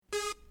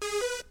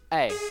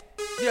Hey,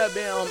 you ever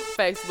been on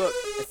Facebook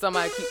and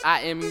somebody keep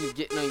IMing you,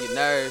 getting on your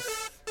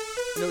nerves?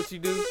 You know what you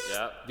do?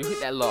 Yep. You hit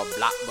that little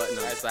block button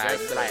on the side.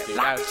 just You like, like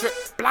block, that. trick,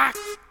 block.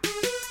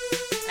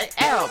 Hey,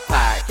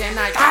 L-Pie, can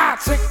I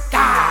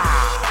chica?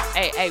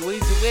 Hey,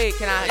 Weezy Wig,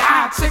 can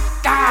I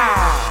chica?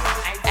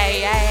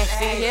 Hey,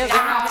 see here,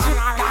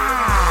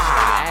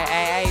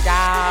 hey,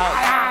 dog.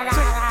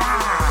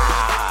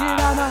 Get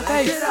out my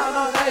face, get out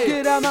my face,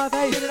 get out my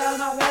face, get out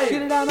my face,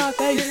 get out my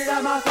face, get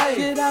out my face,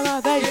 get out my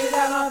face, get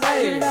out my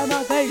face, get out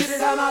my face, get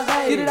out my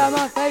face, get out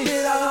my face,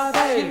 get out my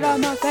face, get out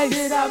my face,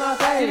 get out my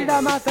face, get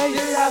out my face,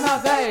 get out my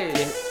face.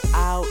 Get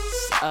out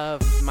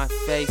of my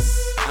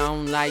face. I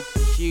don't like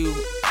you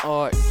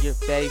or your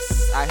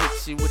face. I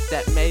hit you with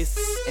that mace,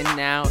 and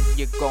now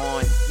you're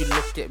gone. You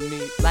look at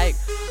me like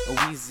a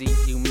Weezy,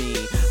 you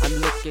mean. I'm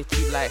looking at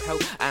you like, ho,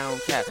 I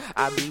don't care.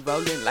 I be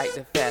rolling like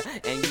the fair,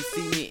 and you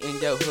see me in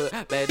your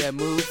hood, better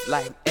move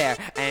like air.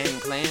 I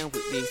ain't playing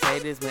with these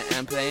haters when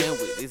I'm playing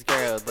with these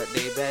girls, but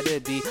they better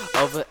be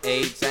over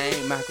age. I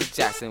ain't Michael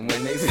Jackson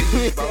when they see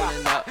me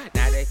rolling up.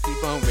 Now they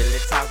keep on really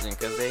talking,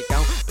 cause they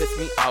gon' piss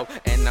me off,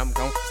 and I'm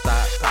gon'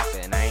 start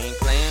popping. I ain't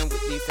playing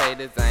with these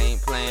haters, I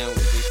ain't playing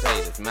with these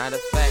haters. Matter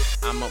of fact,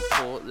 I'ma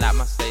pull out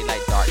my shade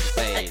like Dark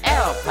Fade. Hey,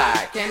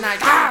 L-Pie, can I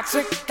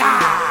chica?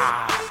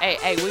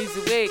 Hey,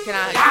 Weezy Wig, can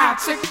I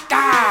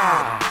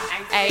chica?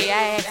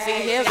 Hey,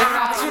 see here, chica?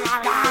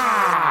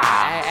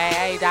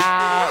 Hey,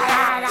 dog.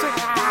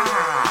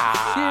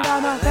 Get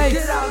out my face,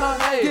 get out my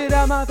face, get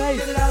out my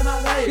face, get out my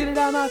face, get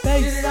out my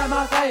face, get out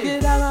my face,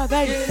 get out my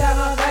face, get out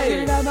my face,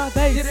 get out my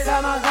face, get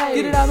out my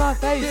face, get out my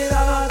face, get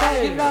out my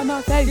face, get out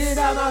my face, get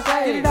out my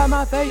face, get out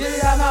my face,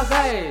 get out my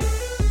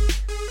face.